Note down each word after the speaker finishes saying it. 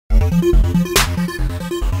Ayo,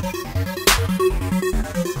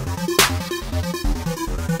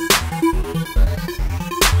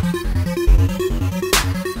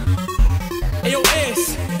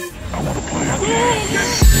 Ace. I wanna play a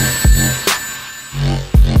game.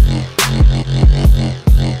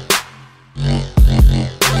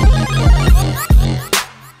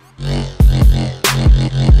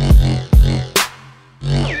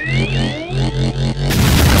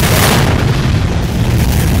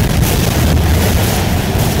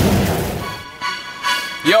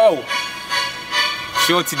 Yo,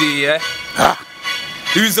 Shorty'D, yeah?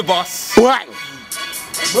 Who's the boss? What?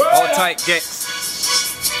 All tight,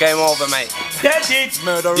 Geckz. Game over, mate. That did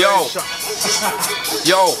murder.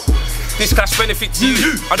 Yo, this clash benefits you.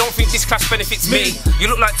 I don't think this clash benefits me. You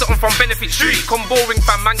look like something from Benefit Street. Come boring,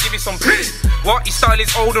 fam, man, give you some pee. What? Your style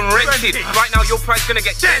is old and rented. Right now, your price gonna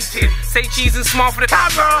get dented. Say cheese and smile for the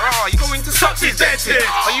camera. Ah, you going to Shorty'D dented?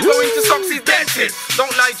 Are you going to Shorty'D dented?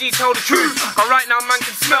 Don't lie, G, tell the truth. Cause right now, man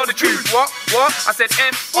can smell the truth. What? I said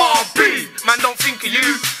F-R-B. Man, don't think of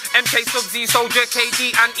you. MK, Sub-Z, Soldier,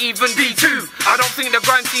 KD, and even D2. I don't think the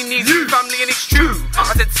grind team needs you, family, and it's true.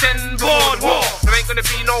 I said send board war. There ain't gonna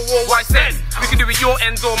be no war, why send? We can do it your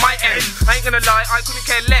ends or my end. I ain't gonna lie, I couldn't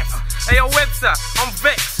care less. Hey, yo, Webster, I'm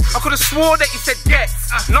vexed. I could've swore that you said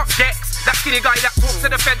Geckz, not Geckz. That skinny guy that talks to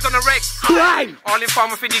the feds on the regs. All in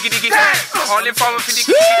farmer for diggy diggy. All in farmer for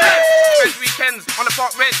diggy diggy. Feds weekends on the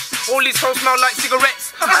park reg. All his clothes smell like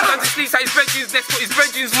cigarettes. Sometimes he sleeps at his bedroom's next, but his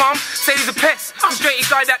bedroom's mum say he's a pest. Straight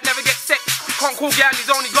guy that never gets sex. Can't call gal,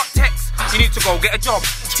 he's only got text. You need to go get a job.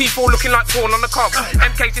 T4 looking like corn on the cob.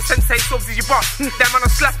 MK to Sensei Subs is your boss. Them man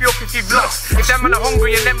will slap you up if you've lost. If them man are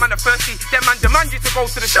hungry and them man are thirsty, them man demand you to go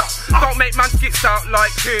to the shop. Don't make man skits out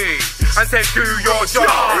like tea and say do your job.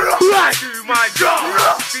 Do my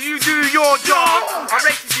job. Do you do your job? I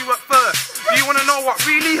rated you at first. Do you want to know what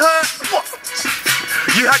really hurt?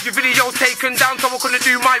 You had your videos taken down, so I couldn't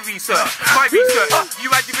do my research. You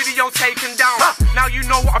had your videos taken down. Now you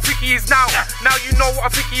know what a picky is now. Now you know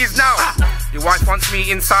what a picky is now. Your wife wants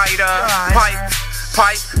me inside her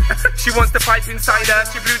pipe. She wants the pipe inside her.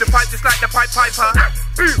 She blew the pipe just like the pipe piper.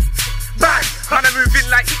 Boom, bang, man, I'm moving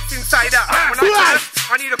like hits inside her. When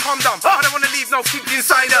I need a condom. I don't want to leave no kids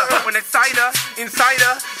inside her. When it's inside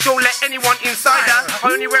her, don't let anyone inside her.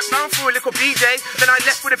 I only went round for a little BJ, then I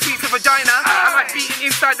left with a piece of vagina. I like beating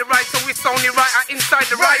inside the ride, so it's only right I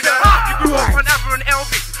inside the rider. You grew up on Aver and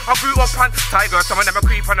Elvis. I grew up on Tiger, some of them are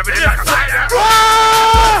creep on a rhythm like a spider.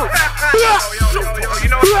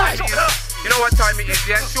 You know what time it is,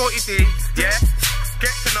 yeah? Shorty'D, yeah?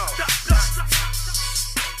 Get to know.